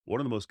One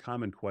of the most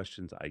common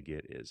questions I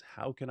get is,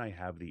 how can I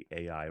have the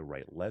AI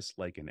write less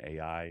like an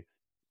AI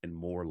and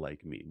more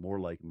like me, more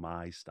like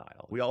my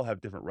style? We all have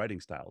different writing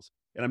styles.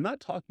 And I'm not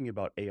talking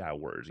about AI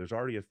words. There's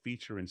already a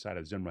feature inside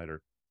of ZimmWriter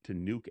to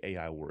nuke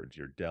AI words,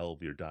 your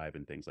delve, your dive,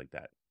 and things like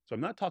that. So I'm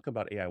not talking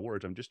about AI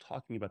words. I'm just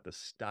talking about the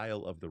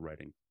style of the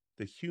writing,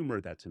 the humor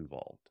that's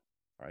involved,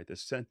 all right, the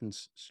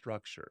sentence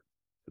structure,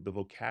 the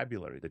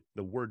vocabulary,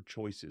 the word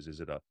choices.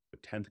 Is it a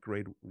 10th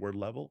grade word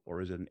level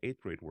or is it an 8th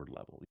grade word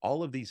level?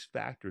 All of these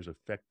factors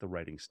affect the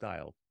writing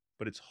style,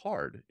 but it's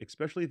hard,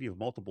 especially if you have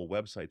multiple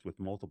websites with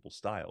multiple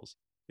styles.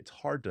 It's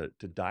hard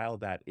to dial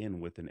that in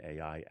with an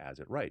AI as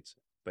it writes.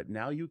 But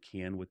now you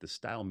can with the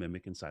style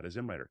mimic inside of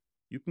ZimmWriter.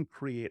 You can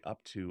create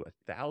up to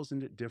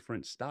 1,000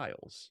 different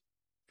styles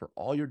for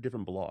all your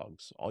different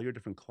blogs, all your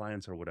different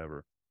clients or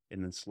whatever,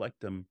 and then select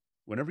them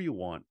whenever you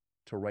want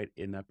to write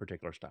in that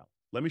particular style.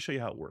 Let me show you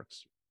how it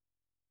works.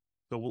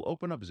 So we'll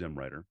open up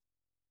ZimmWriter,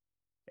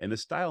 and the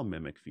style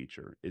mimic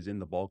feature is in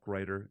the bulk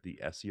writer, the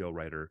SEO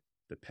writer,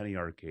 the penny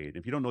arcade.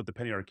 If you don't know what the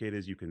penny arcade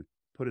is, you can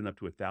put in up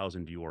to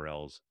 1,000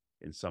 URLs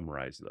and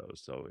summarize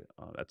those. So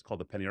that's called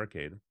the penny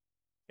arcade.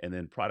 And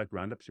then product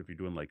roundups, if you're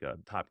doing like a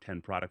top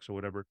 10 products or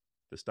whatever,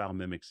 the style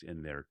mimics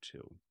in there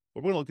too.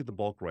 But we're going to look at the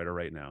bulk writer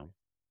right now,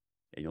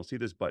 and you'll see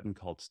this button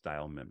called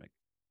style mimic.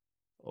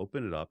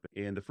 Open it up,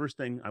 and the first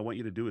thing I want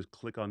you to do is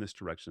click on this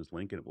directions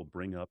link, and it will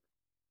bring up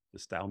the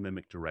style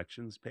mimic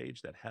directions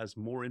page that has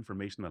more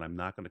information that I'm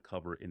not going to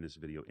cover in this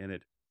video in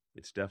it.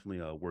 It's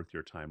definitely worth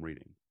your time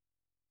reading.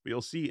 But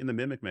you'll see in the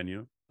mimic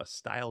menu a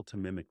style to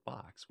mimic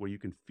box where you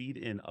can feed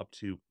in up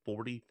to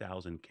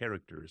 40,000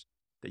 characters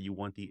that you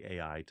want the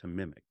AI to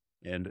mimic.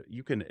 And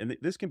you can, and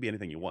this can be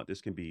anything you want.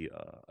 This can be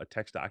a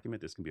text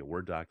document. This can be a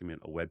Word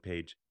document, a web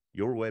page,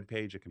 your web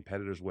page, a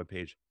competitor's web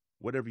page,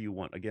 whatever you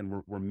want.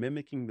 Again, we're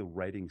mimicking the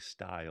writing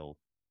style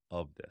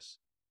of this.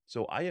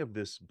 So I have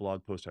this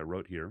blog post I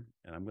wrote here,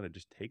 and I'm going to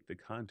just take the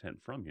content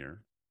from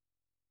here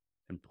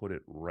and put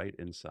it right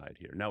inside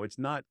here. Now, it's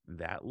not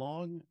that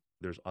long.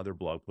 There's other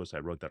blog posts I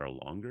wrote that are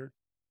longer.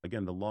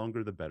 Again, the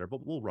longer, the better,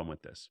 but we'll run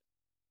with this.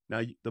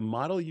 Now, the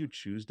model you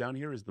choose down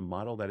here is the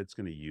model that it's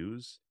going to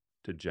use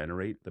to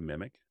generate the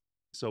mimic.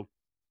 So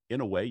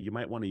in a way, you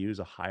might want to use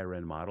a higher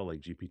end model like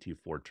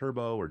GPT-4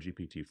 Turbo or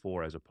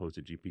GPT-4 as opposed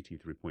to GPT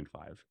 3.5.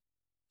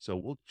 So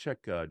we'll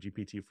check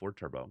GPT-4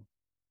 Turbo,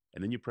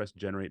 and then you press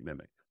Generate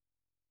Mimic.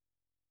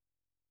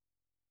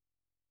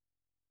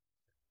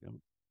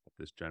 Let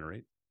this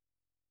generate.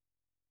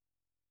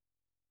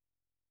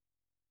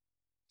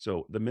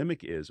 So the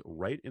mimic is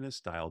write in a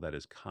style that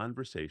is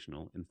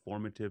conversational,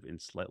 informative,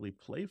 and slightly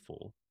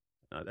playful.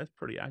 That's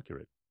pretty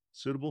accurate.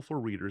 Suitable for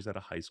readers at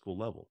a high school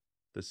level.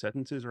 The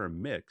sentences are a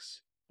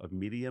mix of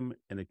medium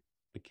and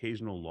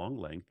occasional long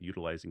length,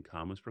 utilizing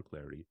commas for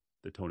clarity.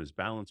 The tone is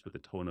balanced with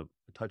a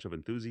touch of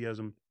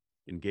enthusiasm,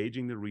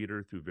 engaging the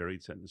reader through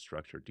varied sentence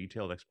structure.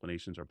 Detailed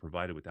explanations are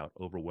provided without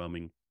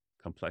overwhelming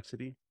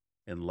complexity,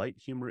 and light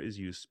humor is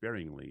used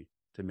sparingly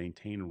to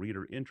maintain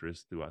reader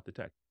interest throughout the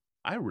text.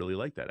 I really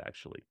like that,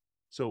 actually.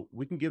 So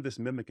we can give this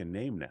mimic a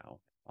name now.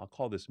 I'll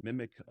call this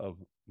Mimic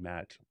of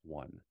Matt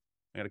 1. I'm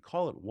going to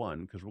call it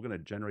 1 because we're going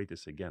to generate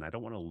this again. I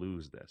don't want to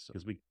lose this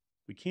because we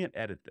can't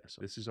edit this.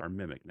 This is our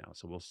mimic now,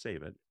 so we'll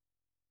save it.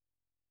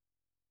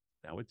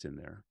 Now it's in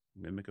there,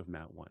 Mimic of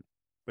Matt 1.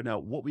 But now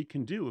what we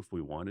can do if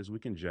we want is we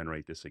can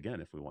generate this again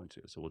if we want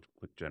to. So we'll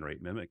click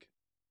Generate Mimic.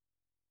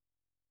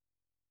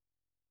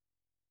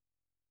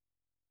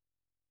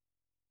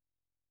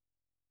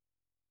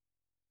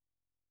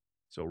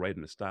 So write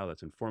in a style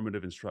that's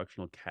informative,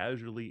 instructional,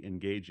 casually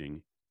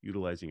engaging,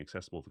 utilizing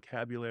accessible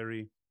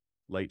vocabulary,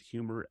 light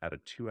humor at a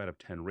 2 out of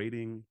 10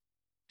 rating,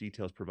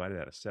 details provided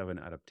at a 7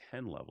 out of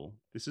 10 level.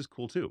 This is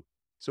cool too.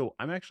 So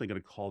I'm actually going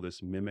to call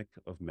this Mimic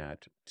of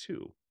Matt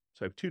 2.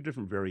 So I have 2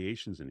 different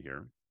variations in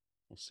here.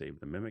 We'll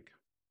save the mimic.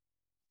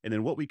 And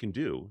then what we can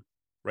do,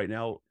 right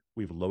now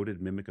we've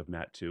loaded Mimic of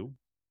Matt 2.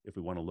 If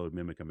we want to load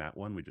Mimic of Matt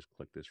 1, we just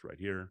click this right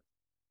here.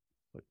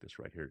 Click this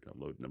right here to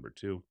load number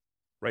 2.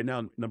 Right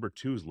now, number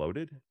 2 is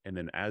loaded. And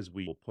then as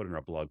we will put in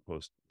our blog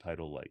post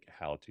title, like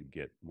how to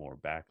get more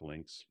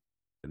backlinks,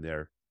 and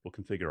there we'll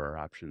configure our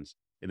options.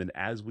 And then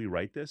as we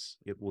write this,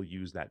 it will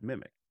use that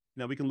mimic.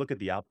 Now we can look at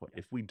the output.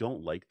 If we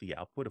don't like the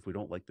output, if we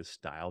don't like the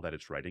style that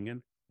it's writing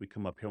in, we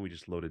come up here and we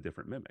just load a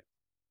different mimic.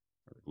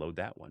 Or load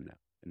that one now.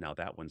 And now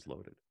that one's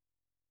loaded.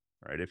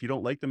 All right. If you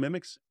don't like the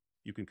mimics,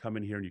 you can come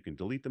in here and you can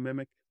delete the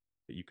mimic.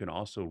 You can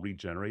also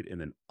regenerate and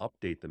then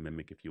update the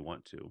mimic if you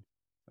want to.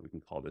 And we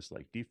can call this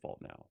like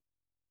default now.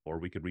 Or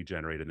we could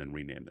regenerate and then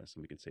rename this.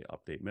 And we can say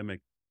update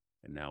mimic.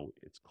 And now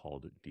it's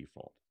called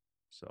default.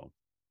 So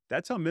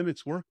that's how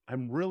mimics work.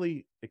 I'm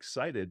really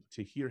excited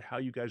to hear how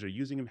you guys are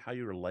using them, how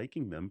you're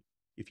liking them.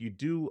 If you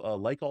do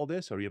like all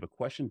this or you have a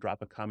question,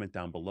 drop a comment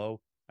down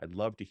below. I'd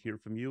love to hear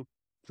from you.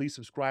 Please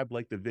subscribe,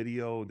 like the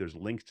video. There's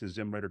links to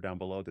ZimmWriter down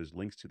below. There's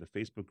links to the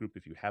Facebook group.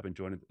 If you haven't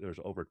joined it, there's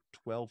over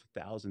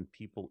 12,000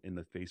 people in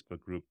the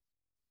Facebook group.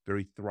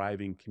 Very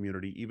thriving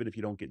community. Even if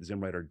you don't get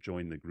ZimmWriter,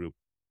 join the group.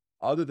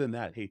 Other than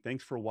that, hey,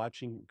 thanks for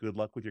watching. Good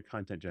luck with your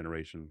content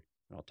generation.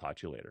 And I'll talk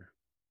to you later.